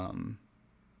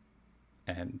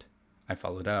 and I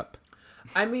followed up.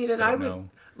 I mean, and I would,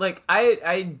 like,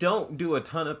 I don't do a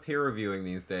ton of peer reviewing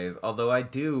these days, although I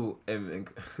do,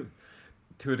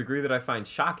 to a degree that I find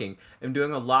shocking, am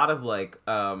doing a lot of, like,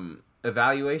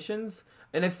 evaluations.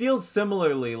 And it feels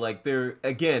similarly like there,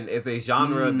 again, is a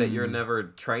genre that you're never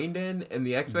trained in, and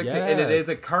the expectation, and it is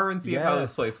a currency of how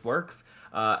this place works.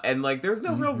 And, like, there's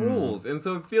no real rules. And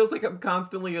so it feels like I'm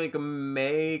constantly, like,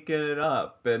 making it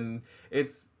up. And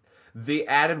it's the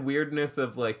added weirdness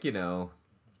of, like,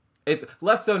 it's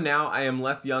less so now. I am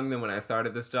less young than when I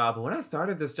started this job. But when I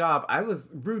started this job, I was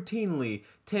routinely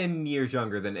 10 years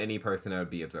younger than any person I would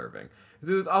be observing.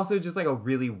 So it was also just like a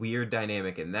really weird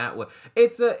dynamic in that way.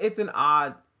 It's an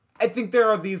odd... I think there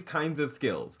are these kinds of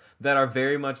skills that are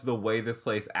very much the way this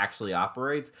place actually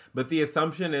operates. But the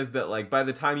assumption is that, like, by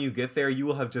the time you get there, you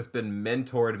will have just been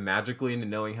mentored magically into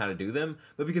knowing how to do them.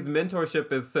 But because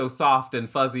mentorship is so soft and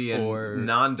fuzzy and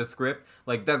nondescript,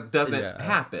 like, that doesn't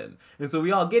happen. And so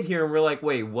we all get here and we're like,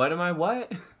 wait, what?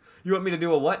 You want me to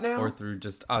do a what now? Or through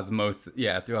just osmosis.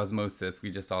 Yeah, through osmosis,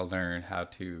 we just all learn how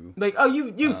to... Like, oh,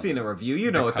 you've seen a review. You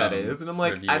know what that is. And I'm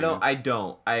like, reviews. I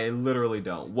don't. I literally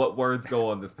don't. What words go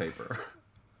on this paper?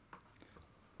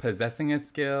 Possessing a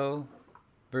skill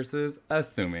versus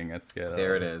assuming a skill.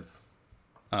 There it is.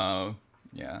 Oh,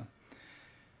 yeah.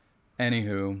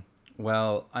 Anywho,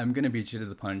 well, I'm going to beat you to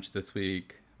the punch this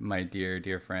week, my dear,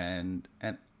 dear friend.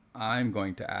 And I'm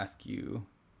going to ask you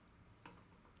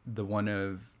the one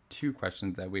of 2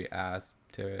 questions that we asked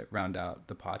to round out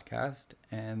the podcast,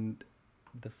 and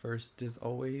the first is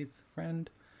always, friend,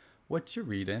 what you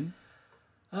reading?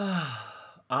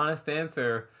 Honest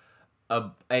answer,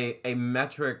 a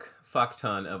metric fuck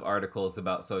ton of articles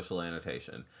about social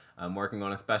annotation. I'm working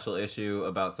on a special issue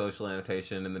about social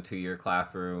annotation in the 2-year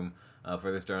classroom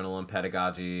for this journal on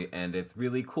pedagogy, and it's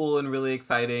really cool and really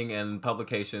exciting, and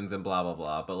publications and blah blah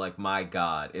blah, but, like, my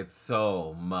god, it's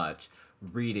so much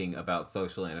reading about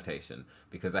social annotation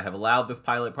because I have allowed this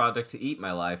pilot project to eat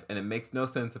my life, and it makes no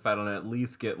sense if I don't at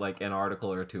least get, like, an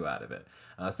article or 2 out of it.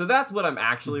 So that's what I'm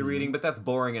actually reading, but that's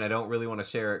boring, and I don't really want to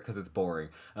share it because it's boring.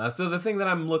 So the thing that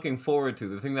I'm looking forward to,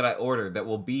 the thing that I ordered that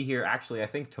will be here actually I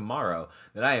think tomorrow,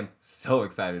 that I am so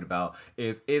excited about,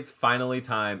 is it's finally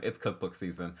time. It's cookbook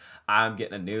season. I'm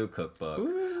getting a new cookbook.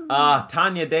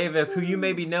 Tanya Davis, who you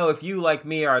maybe know if you, like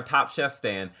me, are a Top Chef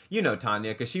stan. You know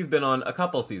Tanya, because she's been on a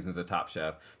couple seasons of Top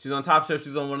Chef. She's on Top Chef.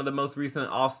 She's on one of the most recent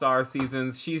All-Star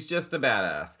seasons. She's just a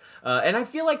badass. And I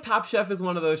feel like Top Chef is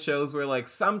one of those shows where, like,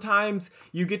 sometimes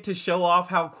you get to show off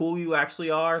how cool you actually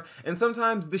are, and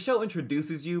sometimes the show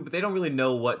introduces you, but they don't really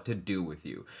know what to do with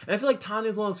you. And I feel like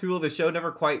Tanya's one of those people the show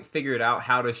never quite figured out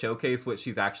how to showcase what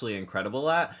she's actually incredible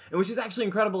at. And what she's actually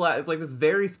incredible at is, like, this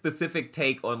very specific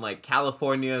take on, like,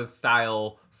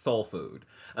 California-style soul food.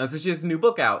 So she has a new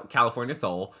book out, California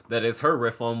Soul, that is her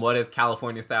riff on what is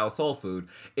California-style soul food.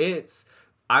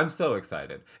 I'm so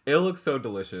excited. It looks so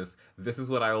delicious. This is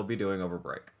what I will be doing over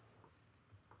break.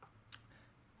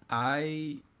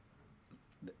 I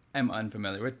am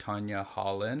unfamiliar with Tanya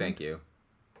Holland. Thank you.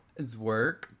 His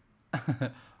work,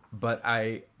 but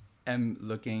I am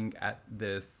looking at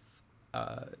this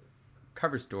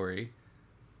cover story,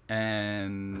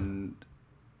 and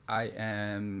I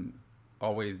am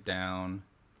always down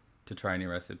to try a new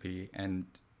recipe. And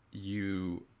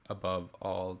you, above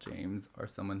all, James, are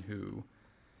someone who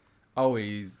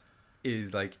always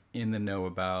is like in the know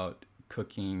about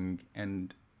cooking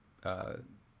and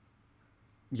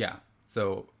yeah.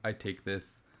 So I take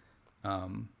this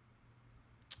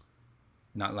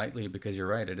not lightly, because you're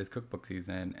right, it is cookbook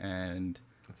season, and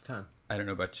it's time. I don't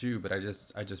know about you, but I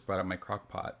just brought up my crock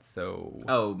pot,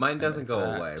 so mine doesn't go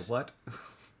away. What?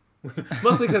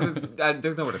 Mostly because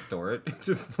there's nowhere to store it. It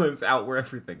just lives out where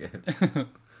everything is.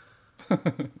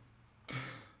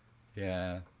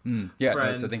 Yeah. Yeah.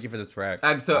 Friend, no, so thank you for this rec.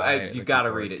 You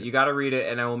gotta read it. You gotta read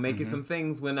it, and I will make you some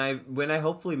things when I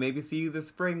hopefully maybe see you this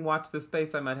spring. Watch this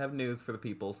space. I might have news for the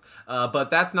peoples. But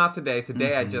that's not today.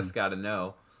 Today I just gotta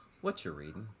know what you're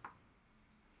reading.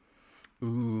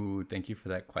 Ooh, thank you for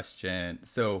that question.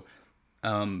 So,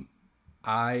 ASA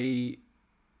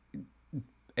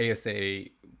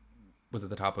was at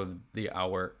the top of the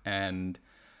hour, and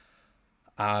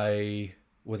I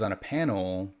was on a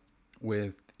panel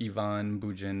with Yvonne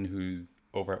Bujin, who's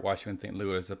over at Washington St.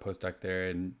 Louis, a postdoc there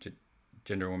in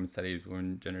gender, women's studies,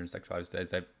 women, gender, and sexuality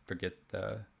studies. I forget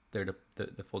the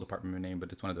full department name,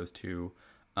 but it's one of those two.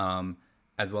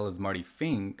 As well as Marty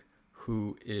Fink,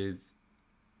 who is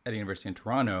at the University in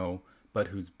Toronto, but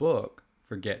whose book,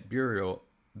 Forget Burial,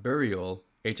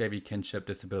 HIV, Kinship,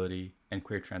 Disability, and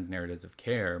Queer Trans Narratives of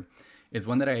Care, is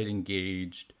one that I had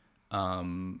engaged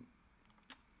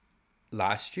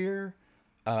last year,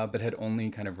 but had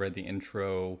only kind of read the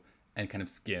intro and kind of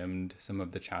skimmed some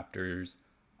of the chapters.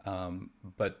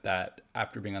 But that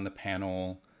after being on the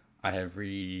panel, I have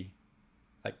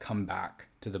come back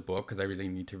to the book, because I really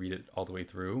need to read it all the way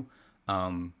through.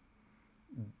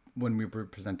 When we were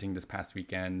presenting this past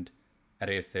weekend at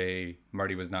ASA,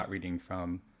 Marty was not reading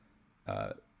from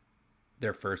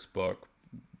their first book,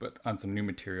 but on some new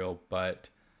material. But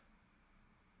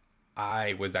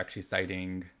I was actually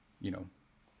citing,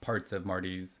 parts of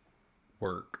Marty's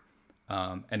work.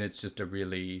 And it's just a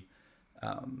really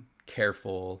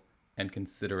careful and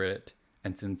considerate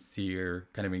and sincere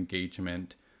kind of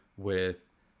engagement with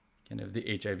kind of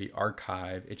the HIV/AIDS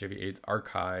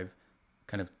archive,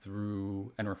 kind of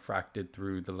through and refracted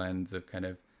through the lens of kind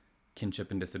of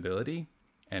kinship and disability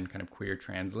and kind of queer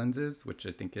trans lenses, which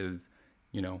I think is,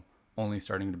 only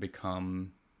starting to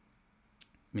become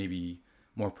maybe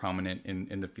more prominent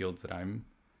in the fields that I'm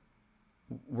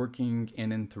working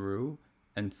in and through.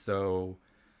 And so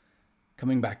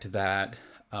coming back to that,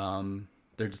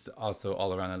 they're just also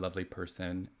all around a lovely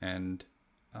person. And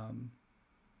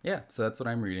yeah, so that's what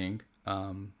I'm reading.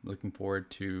 Looking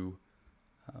forward to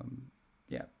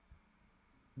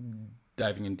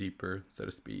diving in deeper, so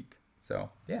to speak. So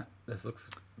yeah, this looks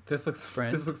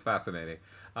fascinating.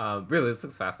 Really, this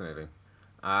looks fascinating.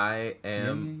 I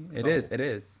am. It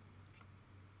is.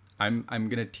 I'm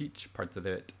gonna teach parts of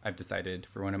it, I've decided,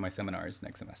 for one of my seminars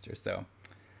next semester. So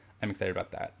I'm excited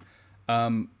about that.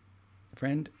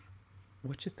 Friend,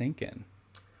 what you thinking?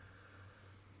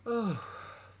 Oh,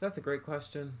 that's a great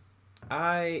question.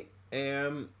 I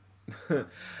am.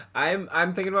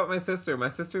 I'm thinking about my sister. My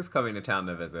sister's coming to town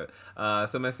to visit.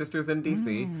 So my sister's in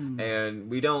DC, and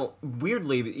we don't,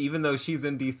 weirdly, even though she's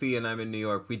in DC and I'm in New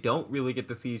York, we don't really get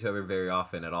to see each other very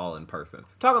often at all in person.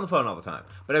 Talk on the phone all the time,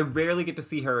 but I rarely get to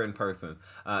see her in person.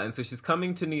 And so she's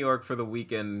coming to New York for the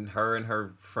weekend. Her and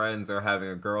her friends are having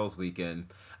a girls' weekend.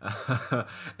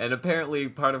 And apparently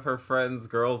part of her friends'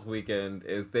 girls' weekend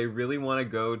is they really want to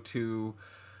go to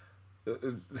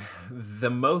the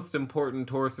most important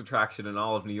tourist attraction in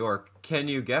all of New York. Can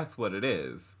you guess what it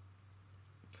is?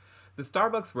 The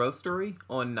Starbucks Roastery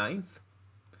on 9th.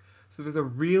 So there's a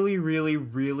really, really,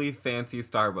 really fancy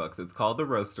Starbucks. It's called the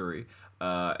Roastery.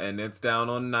 And it's down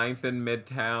on 9th in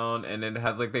Midtown, and it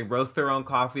has like they roast their own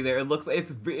coffee there. It looks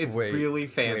it's Wait, really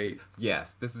fancy. wait.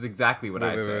 Yes, this is exactly what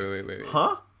I said. Wait.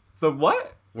 Huh? The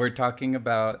what? We're talking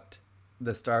about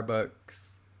the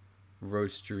Starbucks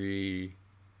roastery,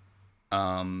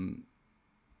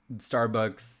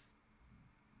 Starbucks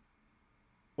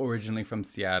originally from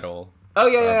Seattle. Oh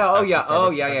yeah.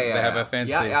 Starbucks They have a fancy.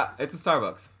 Yeah. It's a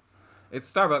Starbucks.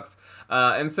 It's Starbucks.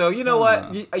 And so you know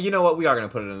what? You know what? We are gonna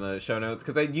put it in the show notes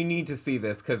because you need to see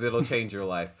this because it'll change your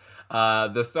life.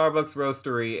 The Starbucks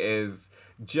roastery is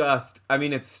just, I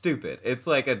mean, it's stupid. It's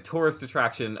like a tourist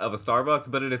attraction of a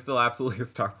Starbucks, but it is still absolutely a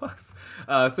Starbucks.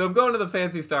 So I'm going to the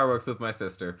fancy Starbucks with my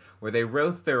sister, where they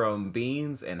roast their own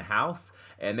beans in-house,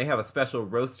 and they have a special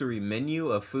roastery menu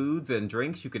of foods and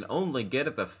drinks you can only get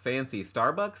at the fancy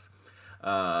Starbucks.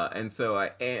 And so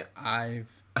it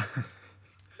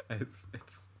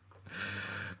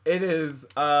is,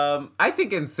 I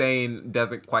think insane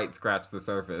doesn't quite scratch the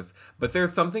surface, but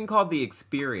there's something called the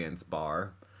Experience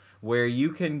Bar, where you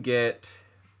can get,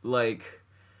 like,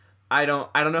 I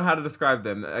don't know how to describe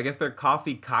them. I guess they're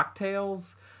coffee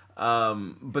cocktails,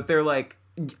 but they're like,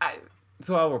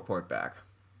 so I'll report back.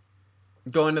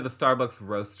 Going to the Starbucks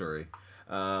roastery.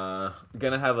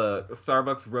 Gonna have a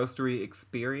Starbucks roastery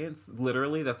experience.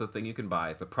 Literally, that's a thing you can buy.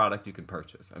 It's a product you can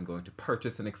purchase. I'm going to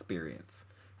purchase an experience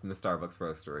from the Starbucks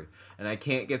roastery, and I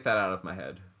can't get that out of my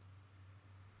head.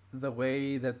 The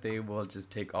way that they will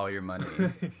just take all your money,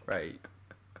 right?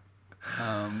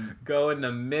 Going to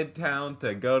Midtown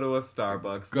to go to a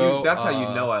Starbucks. That's how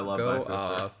you know I love my sister.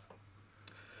 Off.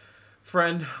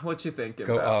 Friend, what you thinking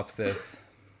Go about? off, sis.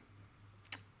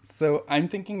 So I'm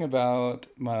thinking about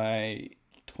my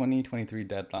 2023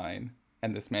 deadline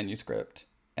and this manuscript.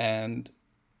 And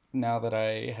now that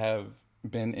I have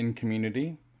been in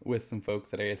community with some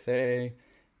folks at ASA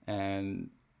and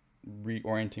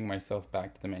reorienting myself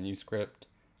back to the manuscript,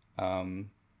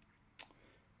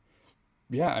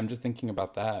 yeah, I'm just thinking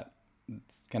about that.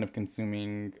 It's kind of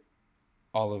consuming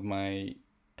all of my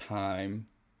time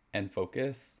and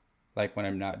focus. Like when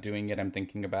I'm not doing it, I'm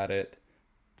thinking about it.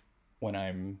 When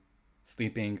I'm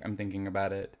sleeping, I'm thinking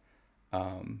about it.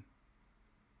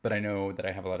 But I know that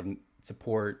I have a lot of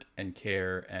support and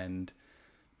care and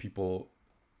people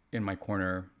in my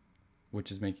corner,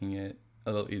 which is making it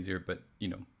a little easier, but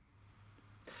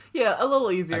Yeah, a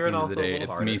little easier and end of also the day, a little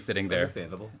it's harder. me sitting there.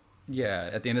 Understandable. Yeah,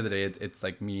 at the end of the day, it's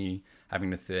like me having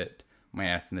to sit my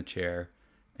ass in the chair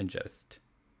and just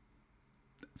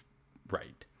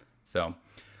write. So,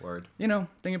 Word.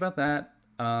 think about that.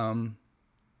 And,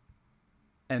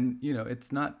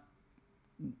 it's not,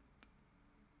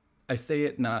 I say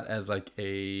it not as like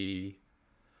a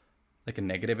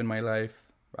negative in my life,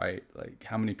 right? Like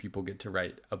how many people get to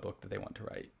write a book that they want to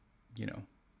write,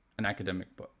 an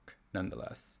academic book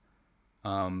nonetheless.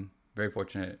 Very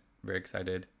fortunate, very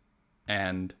excited.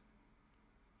 And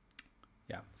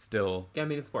yeah, still. Yeah, I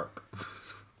mean, it's work.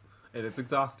 And it's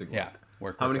exhausting work. Yeah,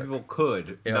 work. How many people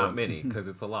could? Yeah. Not many, because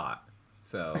it's a lot.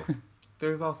 So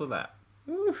there's also that.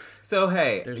 So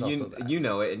hey, There's also that. you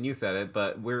know it and you said it,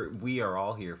 but we are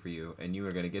all here for you, and you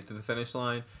are going to get to the finish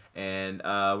line, and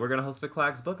we're going to host a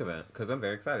Clags book event because I'm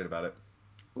very excited about it.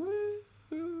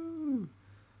 Woo!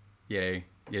 Yay!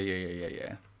 Yeah.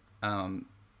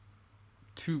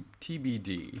 To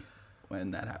TBD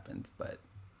when that happens, but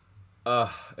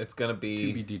It's gonna be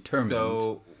to be determined.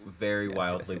 So very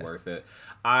wildly worth it.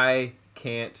 I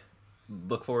can't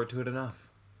look forward to it enough.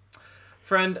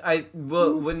 Friend,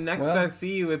 when next I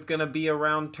see you, it's gonna be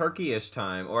around turkey-ish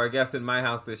time, or I guess in my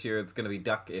house this year it's gonna be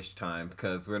duck-ish time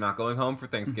because we're not going home for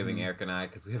Thanksgiving, Eric and I,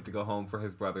 because we have to go home for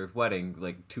his brother's wedding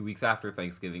like 2 weeks after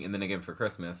Thanksgiving, and then again for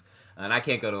Christmas. And I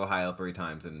can't go to Ohio 3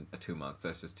 times in 2 months.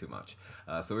 That's just too much.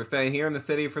 So we're staying here in the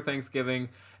city for Thanksgiving,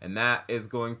 and that is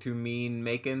going to mean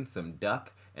making some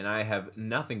duck. And I have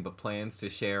nothing but plans to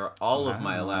share all of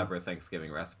my elaborate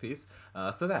Thanksgiving recipes.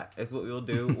 So that is what we will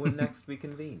do when next we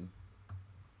convene.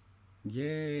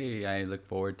 Yay! I look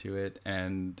forward to it,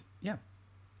 and yeah,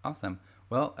 awesome.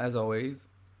 Well, as always,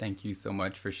 thank you so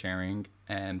much for sharing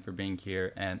and for being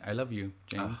here, and I love you,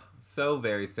 James. So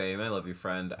very same. I love you,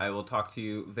 friend. I will talk to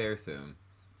you very soon.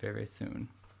 Very soon.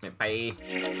 Bye.